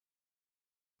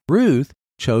Ruth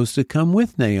chose to come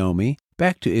with Naomi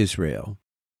back to Israel.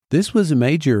 This was a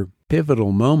major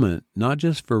pivotal moment, not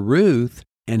just for Ruth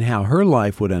and how her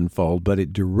life would unfold, but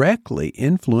it directly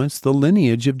influenced the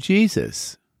lineage of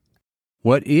Jesus.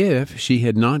 What if she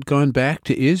had not gone back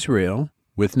to Israel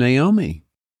with Naomi?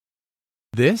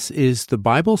 This is the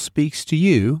Bible Speaks to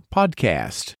You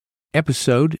podcast,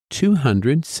 episode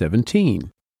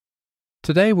 217.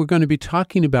 Today we're going to be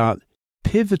talking about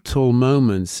pivotal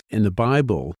moments in the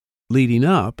Bible leading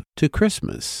up to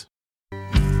Christmas.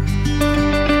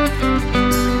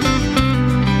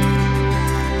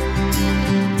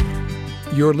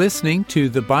 You're listening to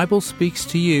the Bible Speaks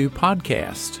to You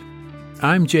podcast.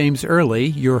 I'm James Early,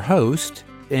 your host,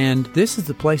 and this is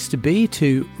the place to be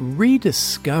to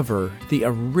rediscover the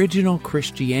original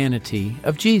Christianity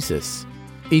of Jesus.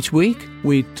 Each week,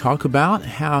 we talk about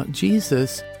how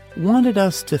Jesus wanted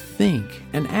us to think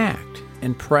and act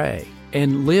and pray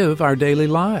and live our daily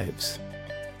lives.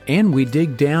 And we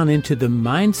dig down into the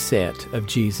mindset of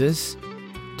Jesus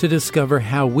to discover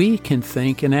how we can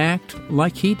think and act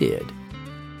like He did.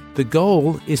 The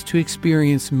goal is to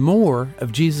experience more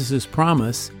of Jesus'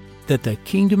 promise that the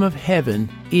kingdom of heaven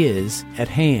is at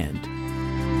hand.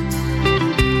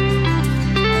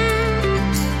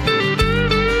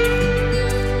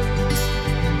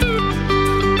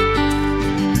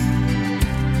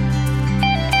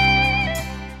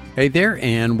 Hey there,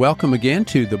 and welcome again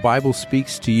to the Bible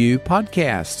Speaks to You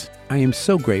podcast. I am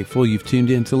so grateful you've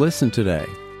tuned in to listen today.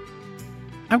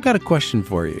 I've got a question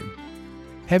for you.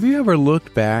 Have you ever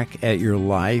looked back at your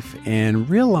life and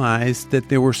realized that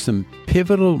there were some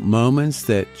pivotal moments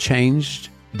that changed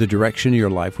the direction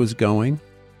your life was going?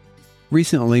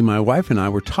 Recently, my wife and I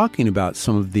were talking about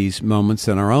some of these moments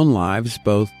in our own lives,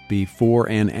 both before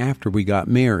and after we got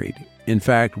married. In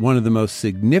fact, one of the most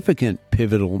significant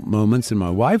pivotal moments in my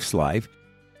wife's life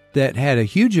that had a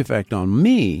huge effect on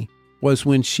me was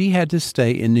when she had to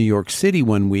stay in New York City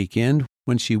one weekend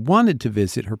when she wanted to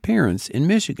visit her parents in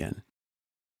Michigan.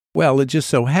 Well, it just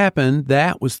so happened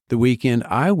that was the weekend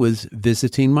I was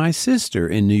visiting my sister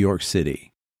in New York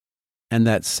City. And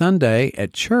that Sunday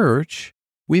at church,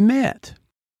 we met.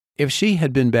 If she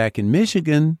had been back in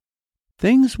Michigan,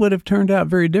 things would have turned out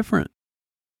very different.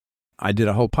 I did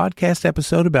a whole podcast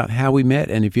episode about how we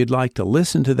met, and if you'd like to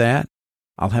listen to that,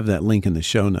 I'll have that link in the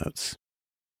show notes.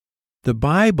 The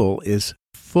Bible is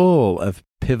full of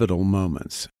pivotal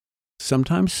moments.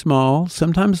 Sometimes small,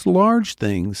 sometimes large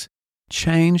things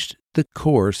changed the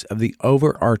course of the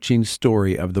overarching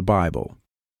story of the Bible.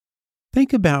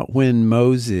 Think about when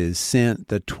Moses sent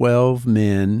the 12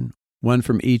 men, one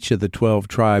from each of the 12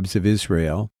 tribes of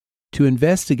Israel, to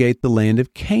investigate the land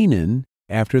of Canaan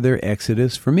after their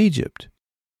exodus from Egypt.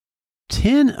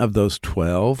 10 of those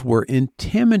 12 were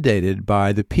intimidated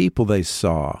by the people they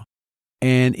saw,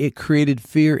 and it created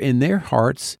fear in their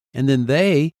hearts, and then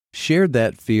they shared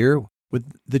that fear with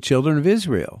the children of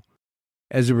Israel.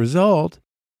 As a result,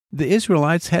 the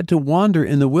Israelites had to wander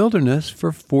in the wilderness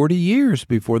for 40 years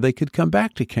before they could come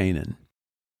back to Canaan.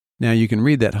 Now you can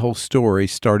read that whole story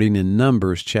starting in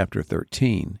Numbers chapter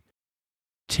 13.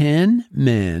 10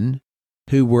 men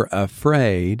who were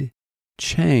afraid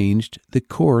changed the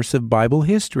course of Bible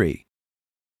history.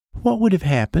 What would have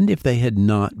happened if they had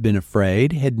not been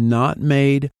afraid, had not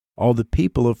made all the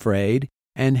people afraid,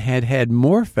 and had had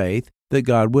more faith that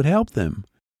God would help them?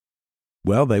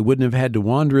 Well, they wouldn't have had to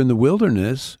wander in the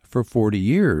wilderness for 40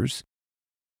 years.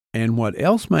 And what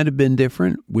else might have been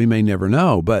different, we may never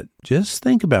know, but just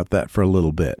think about that for a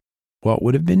little bit. What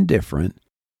would have been different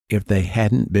if they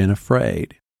hadn't been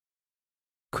afraid?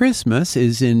 Christmas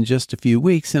is in just a few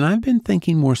weeks, and I've been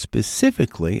thinking more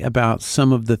specifically about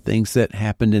some of the things that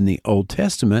happened in the Old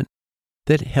Testament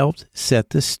that helped set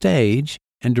the stage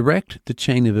and direct the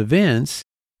chain of events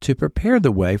to prepare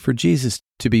the way for Jesus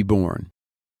to be born.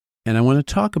 And I want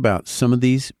to talk about some of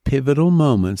these pivotal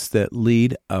moments that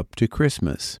lead up to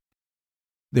Christmas.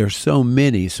 There are so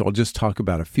many, so I'll just talk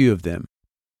about a few of them.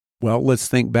 Well, let's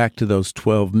think back to those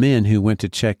 12 men who went to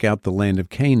check out the land of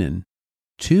Canaan.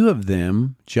 2 of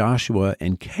them, Joshua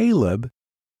and Caleb,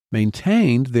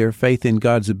 maintained their faith in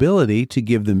God's ability to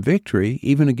give them victory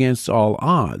even against all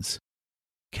odds.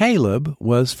 Caleb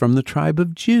was from the tribe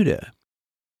of Judah.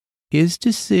 His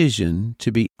decision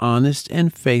to be honest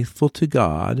and faithful to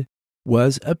God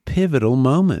was a pivotal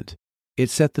moment. It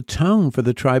set the tone for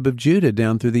the tribe of Judah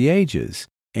down through the ages.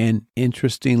 And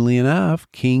interestingly enough,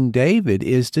 King David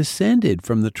is descended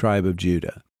from the tribe of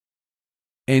Judah.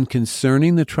 And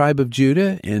concerning the tribe of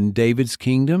Judah and David's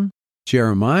kingdom,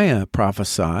 Jeremiah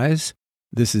prophesies,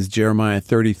 this is Jeremiah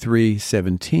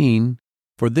 33:17,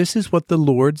 "For this is what the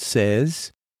Lord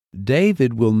says,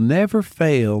 David will never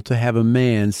fail to have a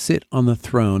man sit on the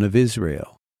throne of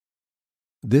Israel.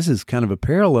 This is kind of a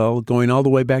parallel going all the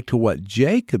way back to what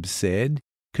Jacob said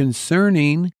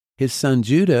concerning his son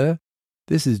Judah.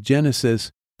 This is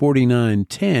Genesis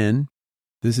 49:10.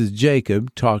 This is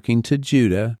Jacob talking to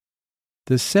Judah.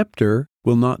 The scepter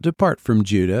will not depart from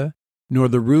Judah, nor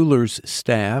the ruler's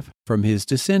staff from his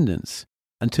descendants,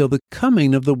 until the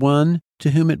coming of the one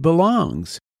to whom it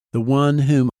belongs, the one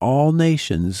whom all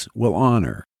nations will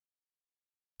honor.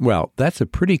 Well, that's a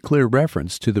pretty clear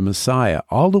reference to the Messiah.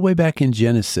 All the way back in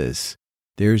Genesis,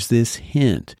 there's this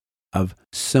hint of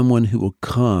someone who will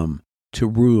come to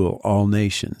rule all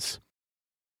nations.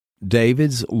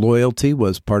 David's loyalty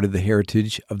was part of the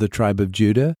heritage of the tribe of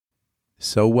Judah.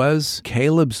 So was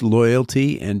Caleb's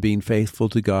loyalty and being faithful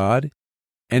to God,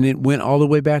 and it went all the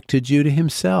way back to Judah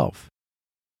himself.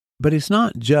 But it's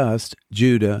not just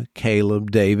Judah, Caleb,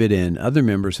 David, and other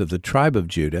members of the tribe of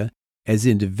Judah as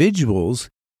individuals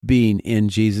being in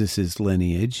Jesus'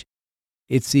 lineage.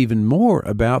 It's even more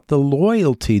about the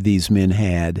loyalty these men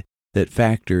had that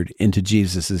factored into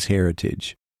Jesus'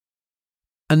 heritage.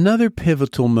 Another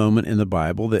pivotal moment in the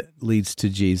Bible that leads to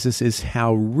Jesus is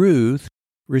how Ruth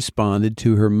responded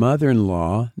to her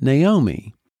mother-in-law,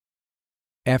 Naomi.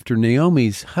 After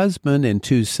Naomi's husband and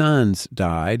 2 sons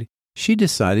died, she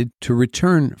decided to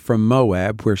return from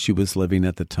Moab, where she was living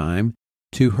at the time,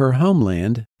 to her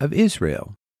homeland of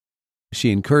Israel.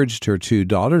 She encouraged her 2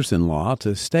 daughters-in-law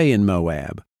to stay in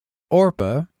Moab.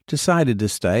 Orpah decided to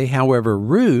stay, however,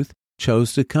 Ruth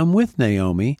chose to come with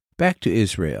Naomi back to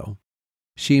Israel.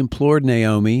 She implored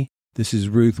Naomi, this is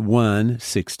Ruth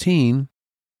 1:16,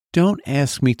 "Don't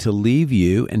ask me to leave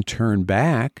you and turn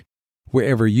back.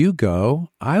 Wherever you go,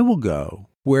 I will go.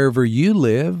 Wherever you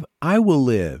live, I will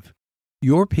live.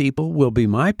 Your people will be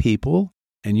my people,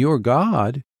 and your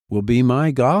God will be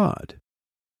my God."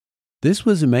 This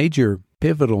was a major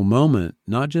pivotal moment,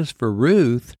 not just for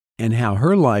Ruth and how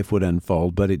her life would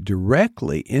unfold, but it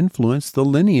directly influenced the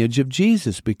lineage of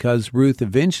Jesus because Ruth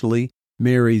eventually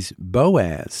marries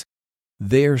Boaz.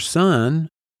 Their son,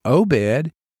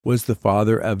 Obed, was the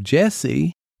father of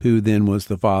Jesse, who then was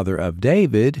the father of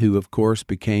David, who of course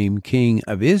became king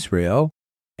of Israel,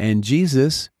 and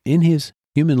Jesus, in his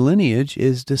human lineage,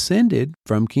 is descended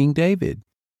from King David.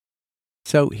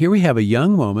 So here we have a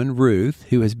young woman, Ruth,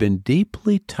 who has been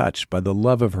deeply touched by the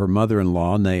love of her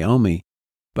mother-in-law, Naomi,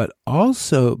 but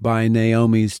also by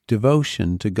Naomi's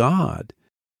devotion to God.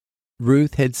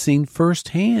 Ruth had seen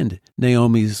firsthand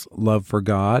Naomi's love for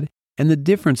God and the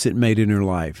difference it made in her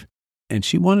life, and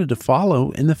she wanted to follow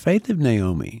in the faith of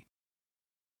Naomi.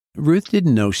 Ruth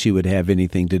didn't know she would have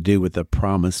anything to do with the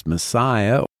promised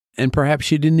Messiah, and perhaps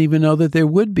she didn't even know that there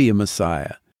would be a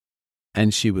Messiah.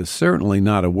 And she was certainly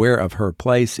not aware of her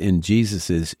place in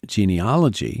Jesus'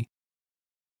 genealogy.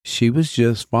 She was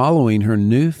just following her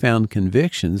newfound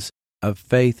convictions of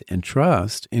faith and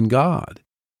trust in God.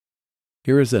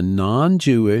 Here is a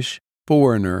non-Jewish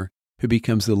foreigner who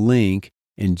becomes a link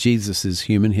in Jesus'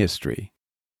 human history.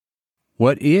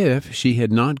 What if she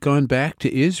had not gone back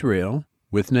to Israel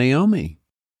with Naomi?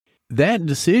 That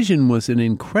decision was an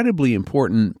incredibly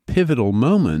important, pivotal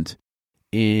moment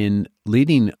in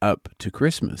leading up to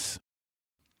Christmas.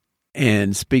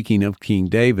 And speaking of King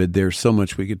David, there's so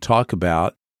much we could talk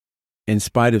about. In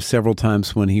spite of several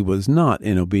times when he was not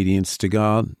in obedience to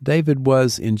God, David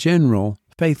was, in general,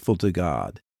 faithful to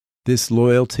God. This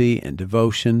loyalty and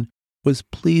devotion was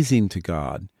pleasing to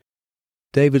God.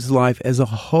 David's life as a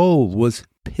whole was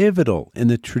pivotal in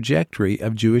the trajectory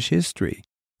of Jewish history.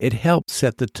 It helped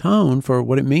set the tone for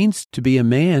what it means to be a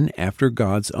man after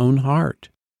God's own heart.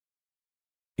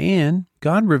 And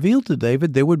God revealed to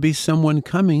David there would be someone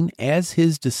coming as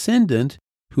his descendant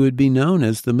who would be known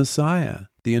as the Messiah,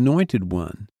 the Anointed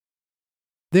One.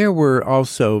 There were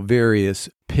also various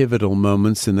pivotal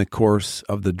moments in the course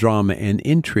of the drama and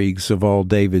intrigues of all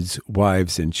David's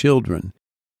wives and children.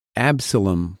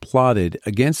 Absalom plotted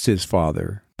against his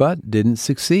father, but didn't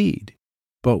succeed.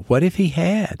 But what if he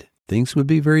had? Things would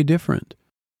be very different.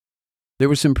 There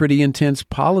was some pretty intense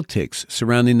politics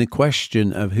surrounding the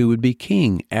question of who would be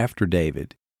king after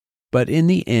David. But in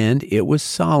the end, it was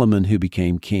Solomon who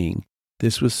became king.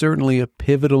 This was certainly a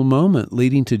pivotal moment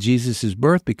leading to Jesus'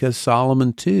 birth because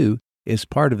Solomon, too, is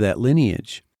part of that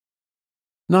lineage.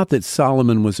 Not that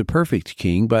Solomon was a perfect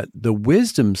king, but the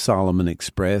wisdom Solomon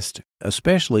expressed,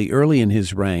 especially early in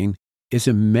his reign, is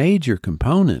a major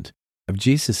component of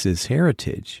Jesus'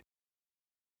 heritage.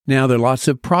 Now, there are lots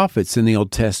of prophets in the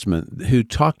Old Testament who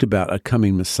talked about a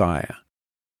coming Messiah.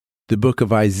 The book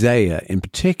of Isaiah, in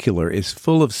particular, is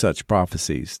full of such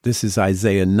prophecies. This is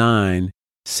Isaiah 9,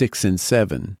 6 and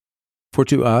 7. For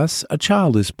to us a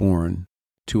child is born,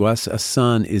 to us a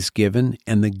son is given,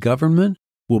 and the government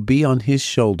will be on his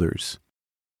shoulders.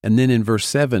 And then in verse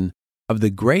 7, of the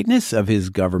greatness of his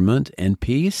government and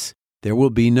peace there will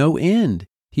be no end.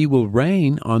 He will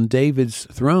reign on David's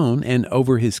throne and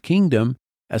over his kingdom,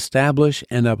 establish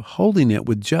and upholding it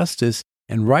with justice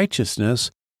and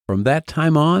righteousness from that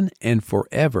time on and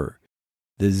forever.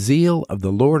 The zeal of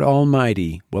the Lord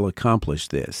Almighty will accomplish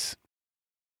this.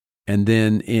 And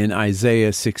then in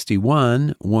Isaiah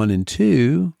 61, 1 and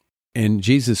 2, and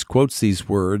Jesus quotes these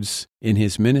words in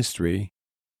his ministry,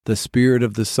 "The Spirit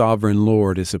of the Sovereign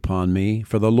Lord is upon me,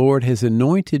 for the Lord has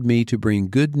anointed me to bring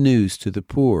good news to the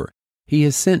poor. He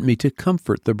has sent me to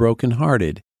comfort the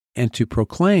brokenhearted, and to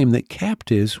proclaim that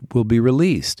captives will be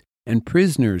released, and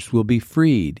prisoners will be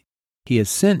freed. He has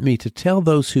sent me to tell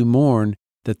those who mourn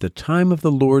that the time of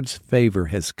the Lord's favor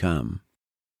has come."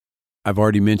 I've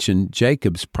already mentioned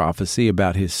Jacob's prophecy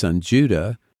about his son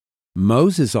Judah.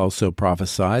 Moses also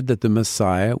prophesied that the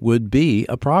Messiah would be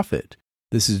a prophet.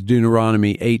 This is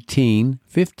Deuteronomy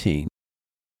 18:15.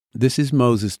 This is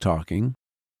Moses talking.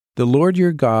 "The Lord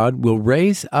your God will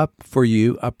raise up for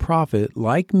you a prophet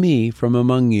like me from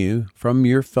among you, from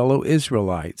your fellow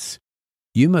Israelites.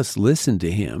 You must listen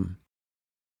to him."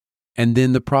 And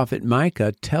then the prophet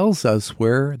Micah tells us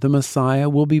where the Messiah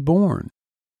will be born.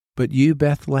 "But you,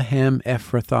 Bethlehem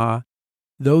Ephrathah,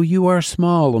 though you are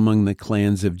small among the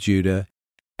clans of Judah,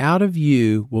 out of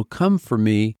you will come for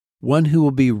me one who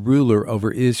will be ruler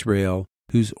over Israel,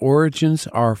 whose origins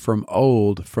are from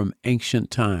old, from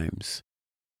ancient times."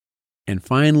 And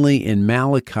finally, in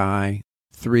Malachi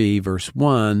 3, verse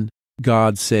 1,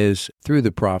 God says through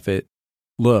the prophet,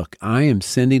 "Look, I am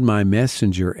sending my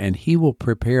messenger, and he will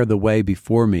prepare the way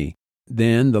before me.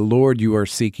 Then the Lord you are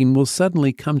seeking will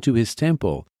suddenly come to his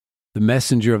temple. The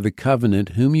messenger of the covenant,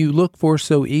 whom you look for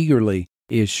so eagerly,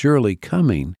 is surely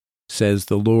coming, says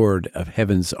the Lord of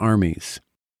heaven's armies."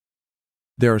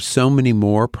 There are so many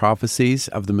more prophecies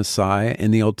of the Messiah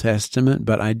in the Old Testament,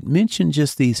 but I mentioned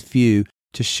just these few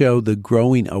to show the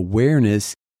growing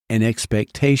awareness and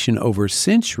expectation over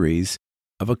centuries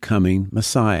of a coming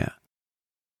Messiah.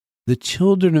 The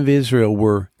children of Israel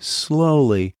were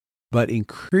slowly but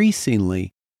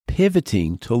increasingly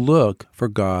pivoting to look for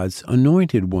God's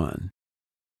anointed one.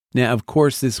 Now, of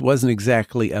course, this wasn't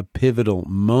exactly a pivotal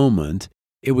moment.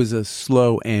 It was a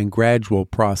slow and gradual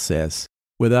process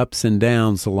with ups and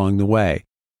downs along the way.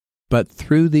 But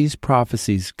through these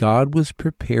prophecies, God was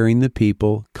preparing the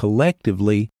people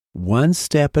collectively, one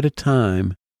step at a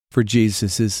time, for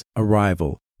Jesus'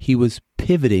 arrival. He was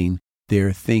pivoting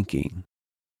their thinking.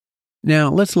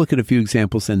 Now, let's look at a few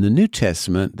examples in the New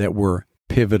Testament that were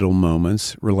pivotal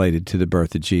moments related to the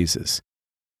birth of Jesus.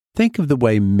 Think of the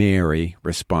way Mary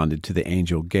responded to the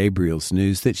angel Gabriel's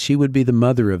news that she would be the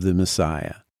mother of the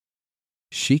Messiah.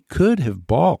 She could have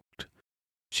balked.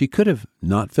 She could have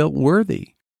not felt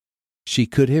worthy. She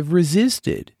could have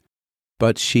resisted,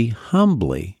 but she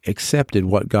humbly accepted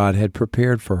what God had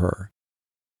prepared for her.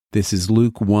 This is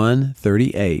Luke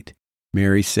 1:38.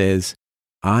 Mary says,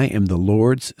 "I am the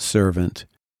Lord's servant,"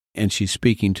 and she's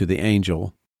speaking to the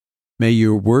angel. "May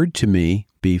your word to me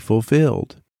be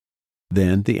fulfilled."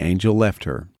 Then the angel left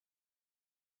her.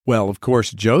 Well, of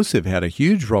course, Joseph had a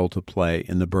huge role to play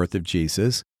in the birth of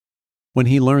Jesus. When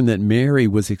he learned that Mary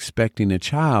was expecting a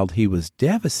child, he was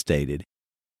devastated.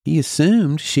 He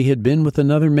assumed she had been with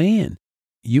another man.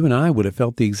 You and I would have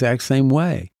felt the exact same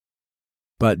way.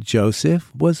 But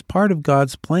Joseph was part of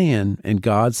God's plan, and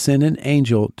God sent an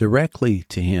angel directly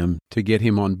to him to get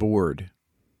him on board.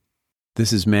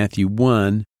 This is Matthew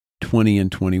 1:20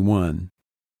 and 21.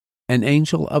 "An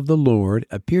angel of the Lord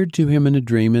appeared to him in a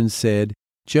dream and said,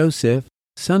 'Joseph,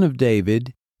 son of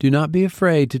David, do not be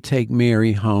afraid to take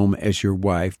Mary home as your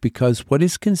wife, because what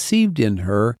is conceived in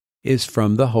her is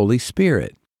from the Holy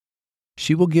Spirit.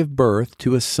 She will give birth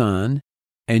to a son,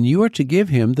 and you are to give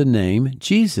him the name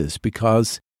Jesus,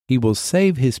 because he will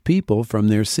save his people from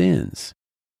their sins.'"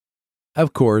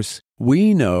 Of course,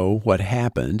 we know what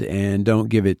happened and don't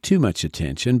give it too much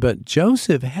attention, but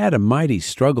Joseph had a mighty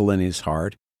struggle in his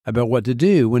heart about what to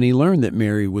do when he learned that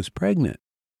Mary was pregnant.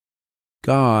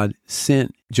 God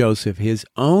sent Joseph his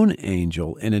own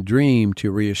angel in a dream to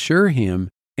reassure him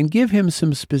and give him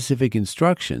some specific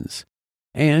instructions.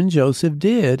 And Joseph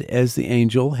did as the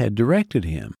angel had directed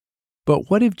him. But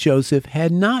what if Joseph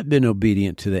had not been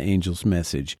obedient to the angel's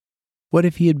message? What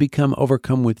if he had become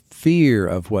overcome with fear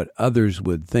of what others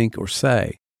would think or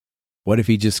say? What if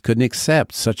he just couldn't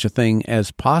accept such a thing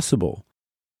as possible?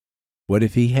 What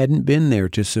if he hadn't been there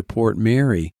to support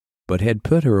Mary, but had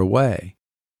put her away?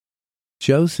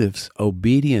 Joseph's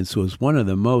obedience was one of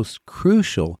the most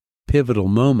crucial pivotal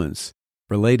moments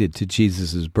related to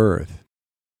Jesus' birth.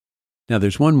 Now,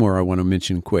 there's one more I want to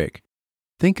mention quick.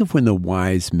 Think of when the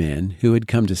wise men who had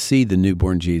come to see the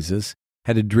newborn Jesus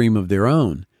had a dream of their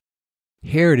own.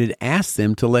 Herod had asked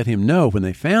them to let him know when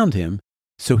they found him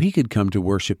so he could come to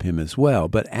worship him as well.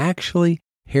 But actually,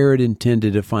 Herod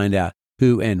intended to find out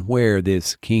who and where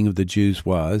this king of the Jews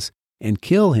was and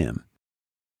kill him.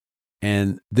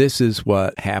 And this is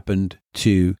what happened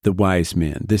to the wise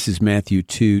men. This is Matthew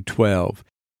 2:12.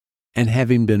 And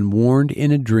having been warned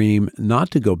in a dream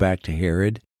not to go back to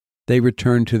Herod, they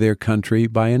returned to their country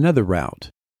by another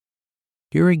route.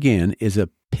 Here again is a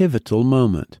pivotal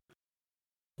moment.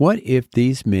 What if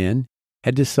these men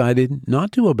had decided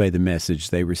not to obey the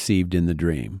message they received in the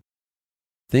dream?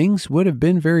 Things would have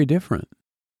been very different.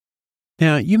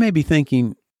 Now, you may be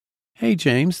thinking, hey,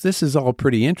 James, this is all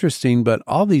pretty interesting, but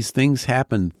all these things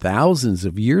happened thousands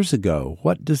of years ago.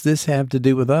 What does this have to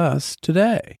do with us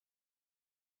today?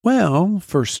 Well,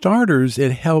 for starters,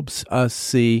 it helps us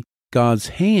see God's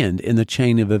hand in the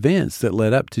chain of events that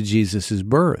led up to Jesus'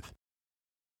 birth.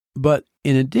 But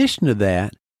in addition to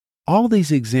that, all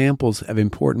these examples of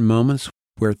important moments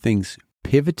where things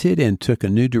pivoted and took a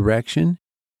new direction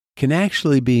can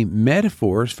actually be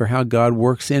metaphors for how God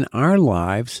works in our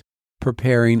lives,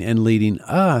 preparing and leading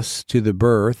us to the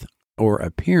birth or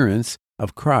appearance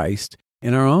of Christ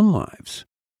in our own lives.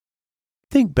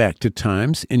 Think back to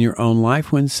times in your own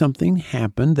life when something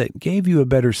happened that gave you a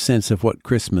better sense of what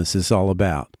Christmas is all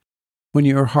about, when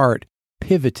your heart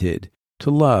pivoted to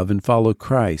love and follow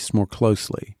Christ more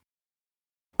closely.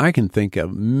 I can think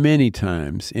of many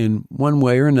times in one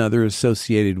way or another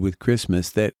associated with Christmas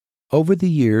that over the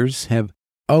years have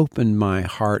opened my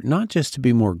heart not just to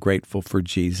be more grateful for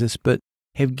Jesus, but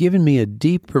have given me a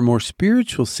deeper, more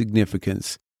spiritual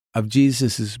significance of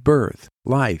Jesus' birth,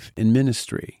 life, and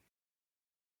ministry.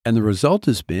 And the result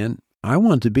has been, I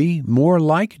want to be more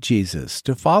like Jesus,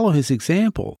 to follow his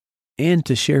example, and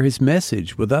to share his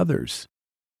message with others.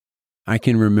 I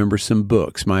can remember some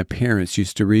books my parents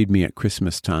used to read me at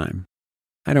Christmas time.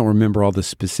 I don't remember all the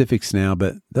specifics now,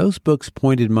 but those books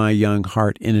pointed my young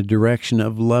heart in a direction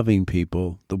of loving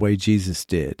people the way Jesus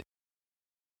did.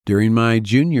 During my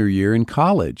junior year in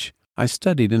college, I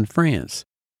studied in France.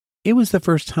 It was the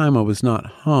first time I was not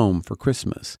home for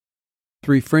Christmas.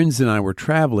 3 friends and I were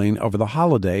traveling over the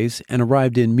holidays and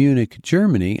arrived in Munich,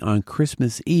 Germany on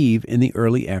Christmas Eve in the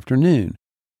early afternoon.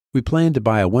 We planned to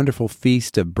buy a wonderful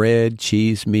feast of bread,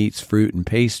 cheese, meats, fruit, and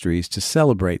pastries to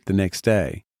celebrate the next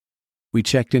day. We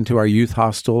checked into our youth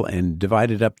hostel and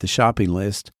divided up the shopping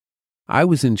list. I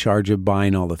was in charge of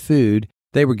buying all the food.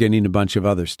 They were getting a bunch of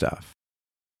other stuff.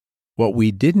 What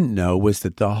we didn't know was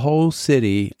that the whole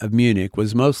city of Munich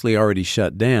was mostly already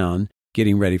shut down,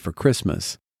 getting ready for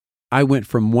Christmas. I went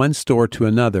from one store to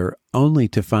another only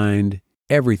to find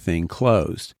everything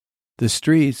closed. The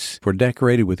streets were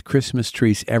decorated with Christmas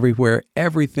trees everywhere.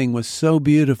 Everything was so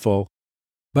beautiful,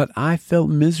 but I felt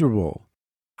miserable.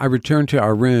 I returned to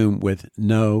our room with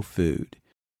no food.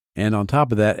 And on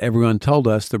top of that, everyone told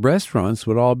us the restaurants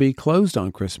would all be closed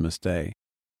on Christmas Day.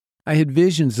 I had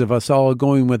visions of us all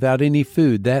going without any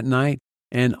food that night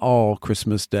and all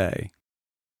Christmas Day.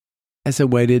 As I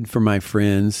waited for my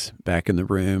friends back in the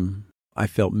room, I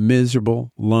felt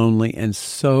miserable, lonely, and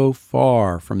so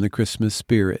far from the Christmas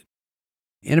spirit.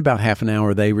 In about half an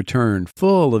hour, they returned,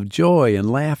 full of joy and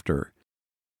laughter.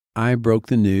 I broke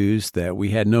the news that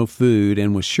we had no food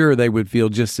and was sure they would feel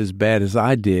just as bad as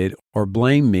I did or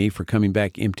blame me for coming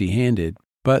back empty-handed,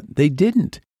 but they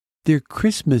didn't. Their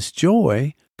Christmas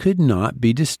joy could not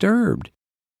be disturbed.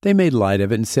 They made light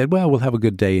of it and said, well, we'll have a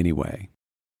good day anyway.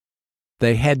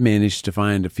 They had managed to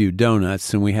find a few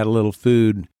donuts, and we had a little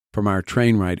food from our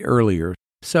train ride earlier.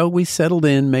 So we settled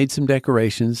in, made some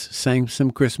decorations, sang some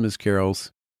Christmas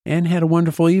carols, and had a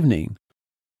wonderful evening.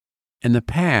 In the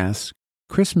past,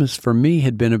 Christmas for me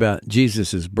had been about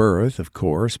Jesus' birth, of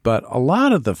course, but a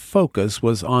lot of the focus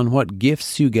was on what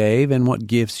gifts you gave and what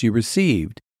gifts you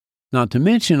received, not to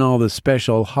mention all the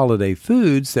special holiday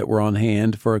foods that were on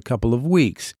hand for a couple of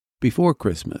weeks before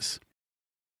Christmas.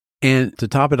 And to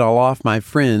top it all off, my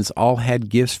friends all had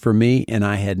gifts for me, and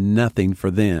I had nothing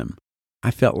for them.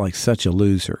 I felt like such a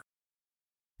loser.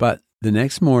 But the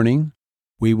next morning,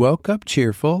 we woke up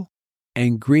cheerful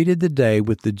and greeted the day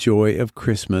with the joy of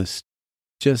Christmas,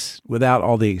 just without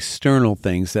all the external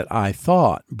things that I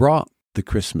thought brought the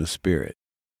Christmas spirit.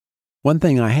 One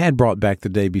thing I had brought back the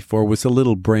day before was a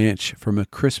little branch from a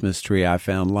Christmas tree I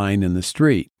found lying in the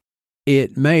street.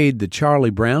 It made the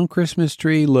Charlie Brown Christmas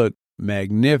tree look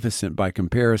magnificent by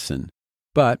comparison,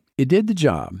 but it did the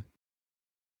job.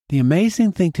 The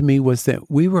amazing thing to me was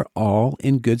that we were all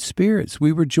in good spirits.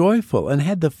 We were joyful and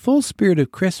had the full spirit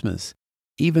of Christmas,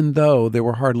 even though there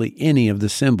were hardly any of the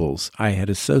symbols I had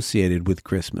associated with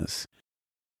Christmas.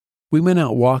 We went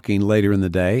out walking later in the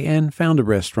day and found a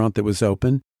restaurant that was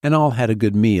open, and all had a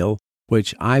good meal,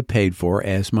 which I paid for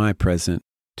as my present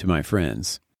to my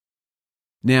friends.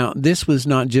 Now, this was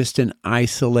not just an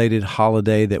isolated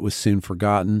holiday that was soon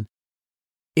forgotten.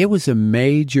 It was a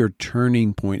major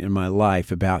turning point in my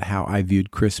life about how I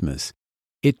viewed Christmas.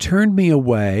 It turned me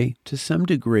away, to some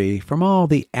degree, from all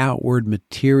the outward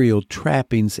material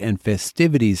trappings and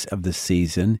festivities of the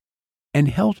season, and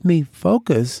helped me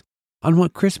focus on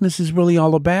what Christmas is really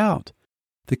all about,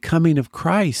 the coming of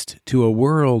Christ to a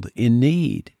world in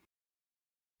need.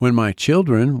 When my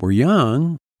children were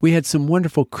young, we had some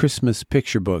wonderful Christmas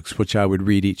picture books which I would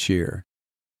read each year.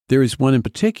 There is one in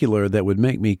particular that would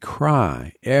make me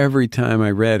cry every time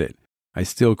I read it. I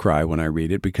still cry when I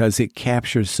read it because it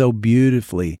captures so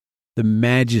beautifully the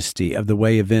majesty of the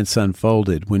way events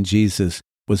unfolded when Jesus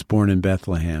was born in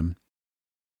Bethlehem.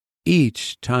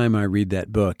 Each time I read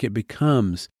that book, it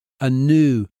becomes a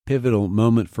new pivotal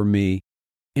moment for me,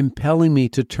 impelling me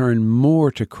to turn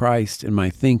more to Christ in my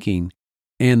thinking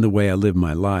and the way I live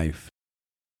my life.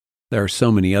 There are so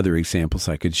many other examples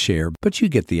I could share, but you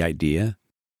get the idea.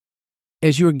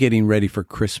 As you're getting ready for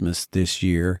Christmas this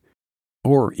year,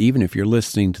 or even if you're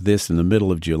listening to this in the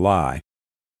middle of July,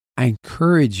 I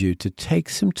encourage you to take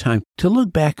some time to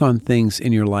look back on things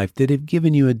in your life that have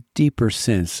given you a deeper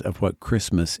sense of what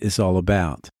Christmas is all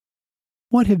about.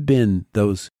 What have been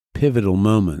those pivotal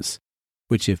moments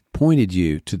which have pointed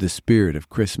you to the spirit of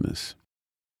Christmas?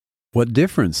 What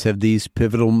difference have these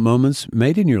pivotal moments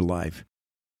made in your life?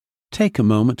 Take a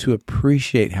moment to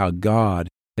appreciate how God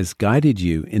has guided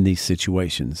you in these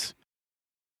situations.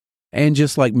 And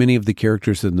just like many of the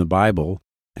characters in the Bible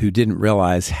who didn't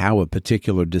realize how a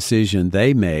particular decision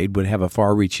they made would have a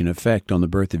far-reaching effect on the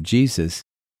birth of Jesus,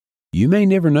 you may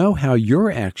never know how your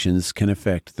actions can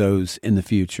affect those in the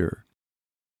future.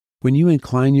 When you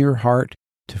incline your heart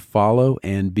to follow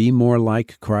and be more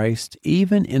like Christ,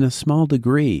 even in a small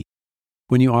degree,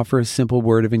 when you offer a simple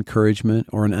word of encouragement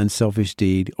or an unselfish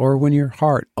deed, or when your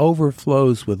heart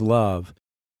overflows with love,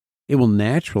 it will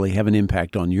naturally have an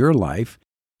impact on your life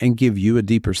and give you a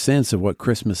deeper sense of what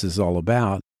Christmas is all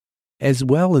about, as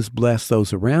well as bless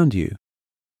those around you.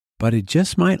 But it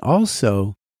just might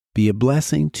also be a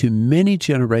blessing to many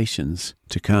generations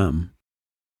to come.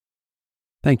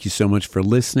 Thank you so much for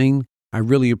listening. I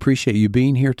really appreciate you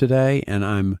being here today, and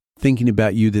I'm thinking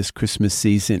about you this Christmas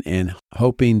season and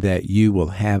hoping that you will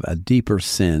have a deeper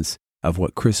sense of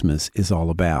what Christmas is all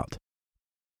about.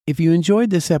 If you enjoyed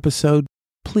this episode,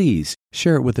 please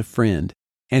share it with a friend.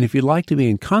 And if you'd like to be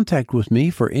in contact with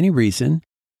me for any reason,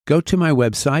 go to my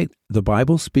website,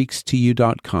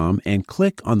 thebiblespeakstoyou.com, and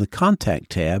click on the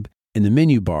Contact tab in the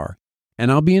menu bar,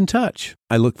 and I'll be in touch.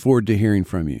 I look forward to hearing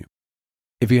from you.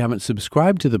 If you haven't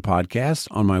subscribed to the podcast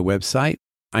on my website,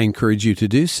 I encourage you to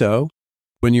do so.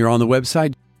 When you're on the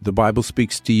website,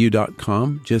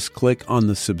 thebiblespeakstoyou.com, just click on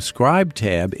the Subscribe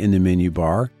tab in the menu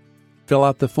bar, fill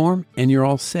out the form, and you're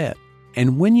all set.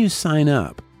 And when you sign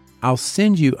up, I'll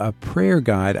send you a prayer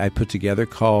guide I put together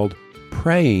called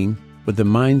Praying with the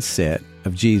Mindset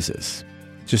of Jesus.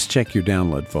 Just check your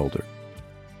download folder.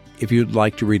 If you'd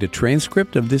like to read a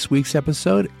transcript of this week's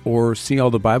episode or see all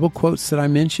the Bible quotes that I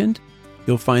mentioned,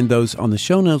 you'll find those on the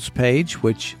show notes page,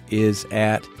 which is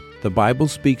at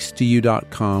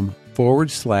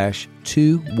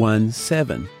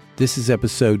thebiblespeakstoyou.com/217. This is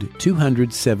episode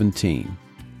 217.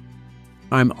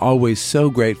 I'm always so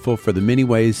grateful for the many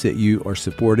ways that you are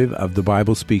supportive of the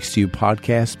Bible Speaks to You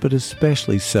podcast, but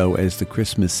especially so as the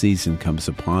Christmas season comes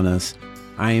upon us.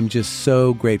 I am just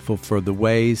so grateful for the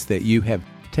ways that you have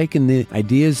taken the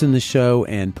ideas in the show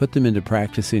and put them into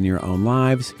practice in your own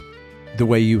lives, the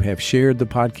way you have shared the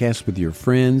podcast with your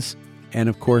friends, and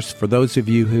of course, for those of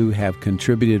you who have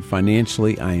contributed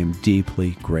financially, I am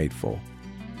deeply grateful.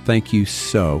 Thank you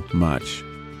so much.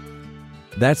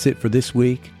 That's it for this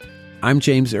week. I'm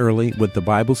James Early with the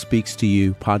Bible Speaks to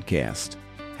You podcast.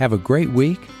 Have a great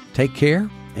week, take care,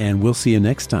 and we'll see you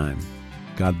next time.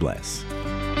 God bless.